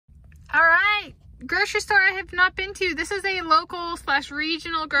All right, grocery store I have not been to. This is a local /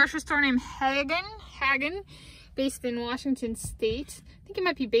 regional grocery store named Haggen, based in Washington State. I think it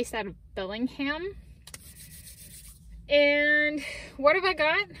might be based out of Bellingham. And what have I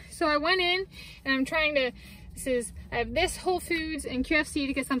got? So I went in and I'm trying to, I have this Whole Foods and QFC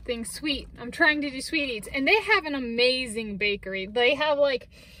to get something sweet. I'm trying to do sweet eats, and they have an amazing bakery. They have like,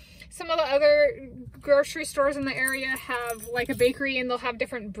 some of the other grocery stores in the area have like a bakery, and they'll have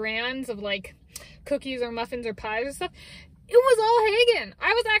different brands of like cookies or muffins or pies and stuff. It was all Haggen.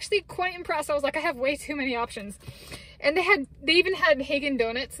 I was actually quite impressed. I was like, I have way too many options. And they even had Haggen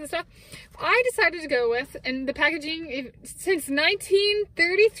donuts and stuff. I decided to go with, and the packaging, since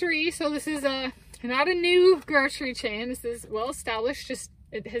 1933, so this is not a new grocery chain. This is well established, just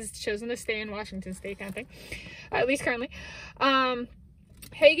it has chosen to stay in Washington State kind of thing, at least currently.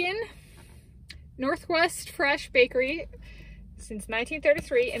 Haggen Northwest Fresh Bakery since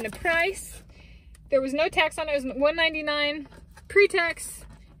 1933, and the price, there was no tax on it. It was $1.99 pre-tax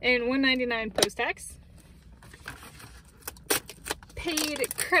and $1.99 post-tax.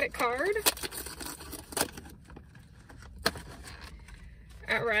 Paid credit card.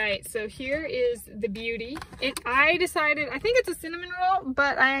 All right, so here is the beauty. I decided, I think it's a cinnamon roll,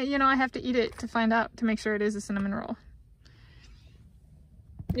 but I have to eat it to find out, to make sure it is a cinnamon roll.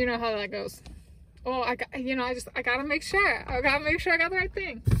 You know how that goes. Oh, I gotta make sure. I gotta make sure I got the right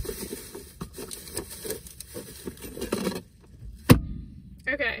thing.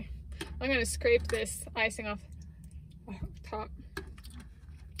 Okay, I'm gonna scrape this icing off the top.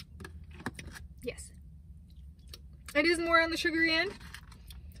 Yes. It is more on the sugary end.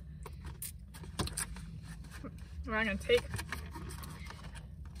 What I'm gonna take.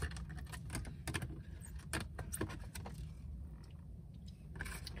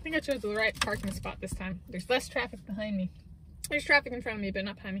 I think I chose the right parking spot this time. There's less traffic behind me. There's traffic in front of me, but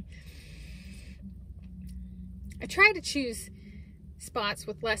not behind me. I try to choose spots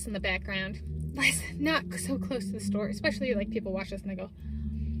with less in the background. Less, not so close to the store. Especially like people watch this and they go,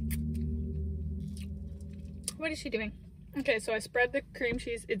 what is she doing? Okay, so I spread the cream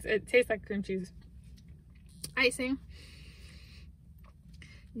cheese. It tastes like cream cheese. Icing.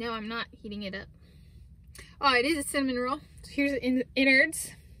 No, I'm not heating it up. Oh, it is a cinnamon roll. So here's the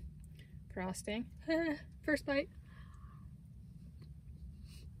innards. Frosting. First bite.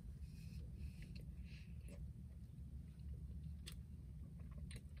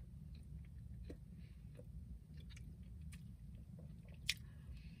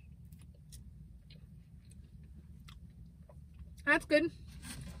 That's good.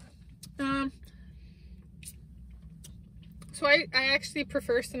 So I actually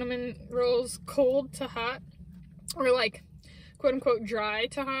prefer cinnamon rolls cold to hot, or like quote unquote dry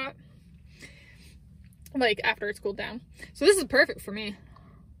to hot, like after it's cooled down. So this is perfect for me.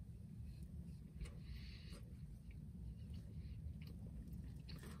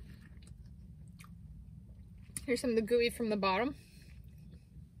 Here's some of the gooey from the bottom.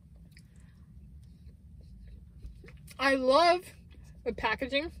 I love the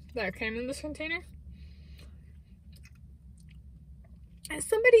packaging that came in this container. As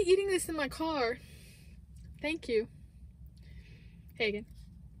somebody eating this in my car, thank you, Haggen.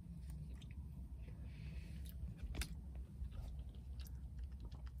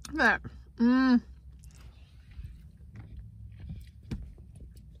 Look at that.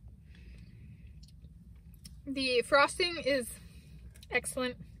 The frosting is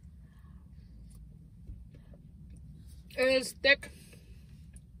excellent. It is thick.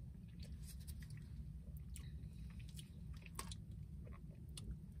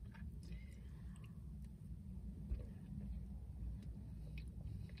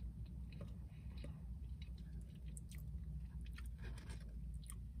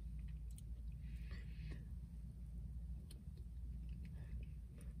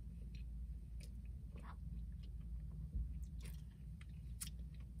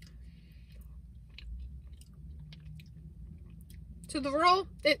 So the roll,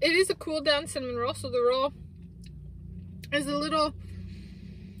 it is a cooled down cinnamon roll, so the roll is a little,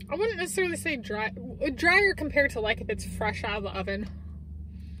 I wouldn't necessarily say drier compared to like if it's fresh out of the oven.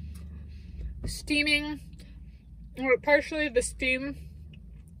 Steaming, or partially the steam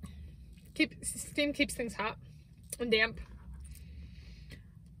keeps things hot and damp.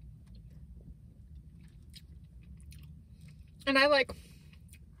 And I like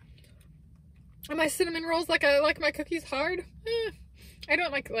my cinnamon rolls like I like my cookies hard. I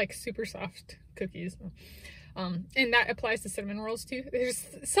don't like super soft cookies. And that applies to cinnamon rolls too. There's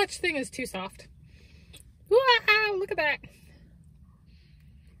such thing as too soft. Wow, look at that.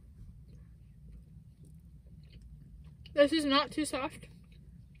 This is not too soft.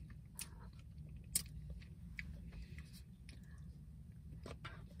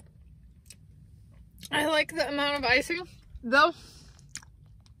 I like the amount of icing, though.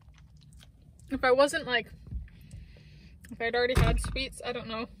 If I wasn't like, if I'd already had sweets, I don't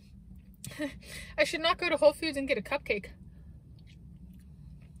know. I should not go to Whole Foods and get a cupcake.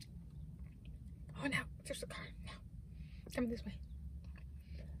 Oh no, there's a car. No, come this way.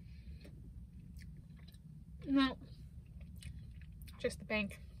 No, just the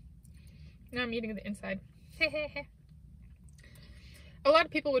bank. Now I'm eating the inside. A lot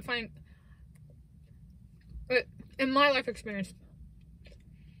of people would find, in my life experience,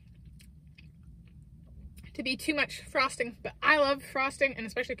 to be too much frosting, but I love frosting, and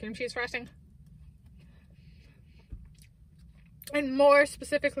especially cream cheese frosting. And more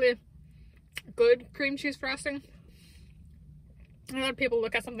specifically, good cream cheese frosting. A lot of people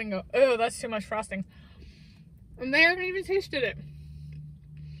look at something and go, oh, that's too much frosting. And they haven't even tasted it.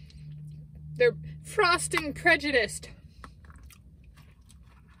 They're frosting prejudiced.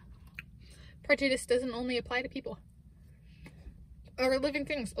 Prejudice doesn't only apply to people or living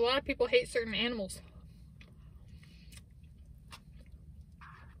things. A lot of people hate certain animals.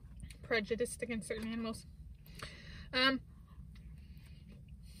 Prejudiced against certain animals.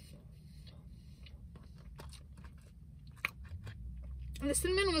 The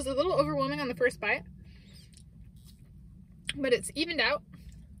cinnamon was a little overwhelming on the first bite, but it's evened out.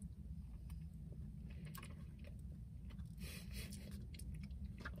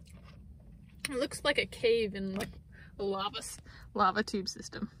 It looks like a cave in like a lava tube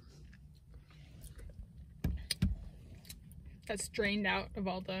system that's drained out of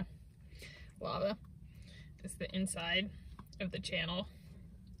all the lava. It's the inside of the channel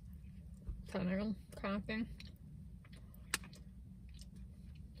tunnel kind of thing.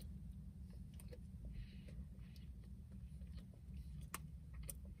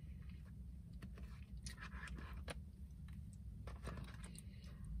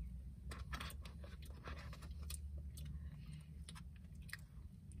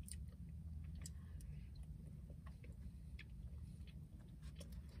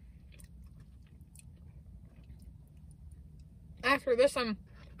 After this, oh,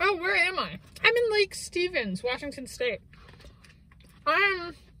 where am I? I'm in Lake Stevens, Washington State.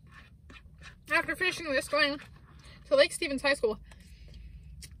 I'm, after finishing this, going to Lake Stevens High School.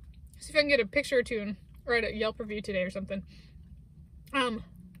 See if I can get a picture or two and write a Yelp review today or something.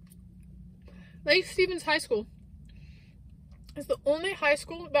 Lake Stevens High School is the only high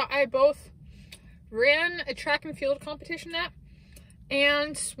school that I both ran a track and field competition at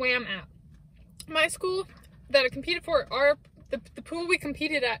and swam at. My school that I competed for, the pool we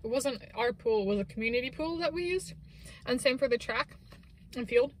competed at wasn't our pool, it was a community pool that we used. And same for the track and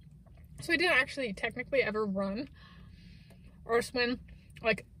field. So I didn't actually technically ever run or swim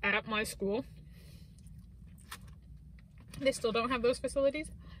like at my school. They still don't have those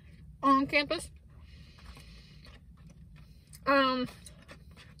facilities on campus. And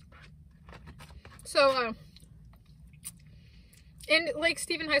Lake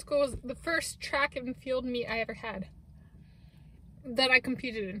Stevens High School was the first track and field meet I ever had that I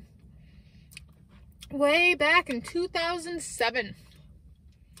competed in. Way back in 2007.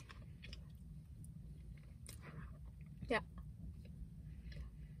 Yeah.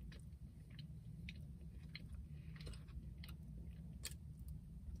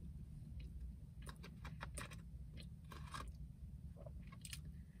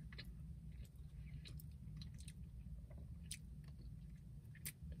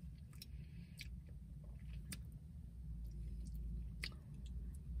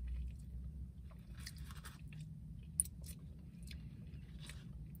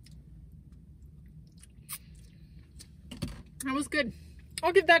 That was good.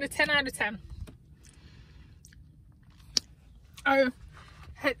 I'll give that a 10 out of 10.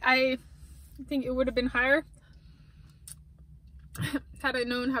 I think it would have been higher had I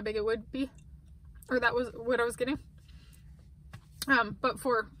known how big it would be, or that was what I was getting. But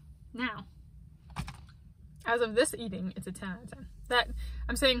for now, as of this eating, it's a 10 out of 10. That,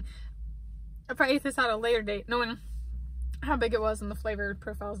 I'm saying, if I ate this at a later date, knowing how big it was and the flavor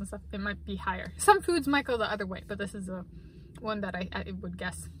profiles and stuff, it might be higher. Some foods might go the other way, but this is a one that I would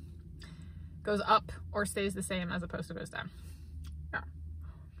guess goes up or stays the same as opposed to goes down. Yeah.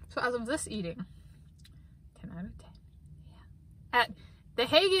 So as of this eating, 10 out of 10. Yeah. At the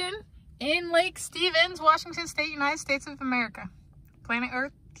Haggen in Lake Stevens, Washington State, United States of America. Planet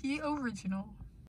Earth, the original.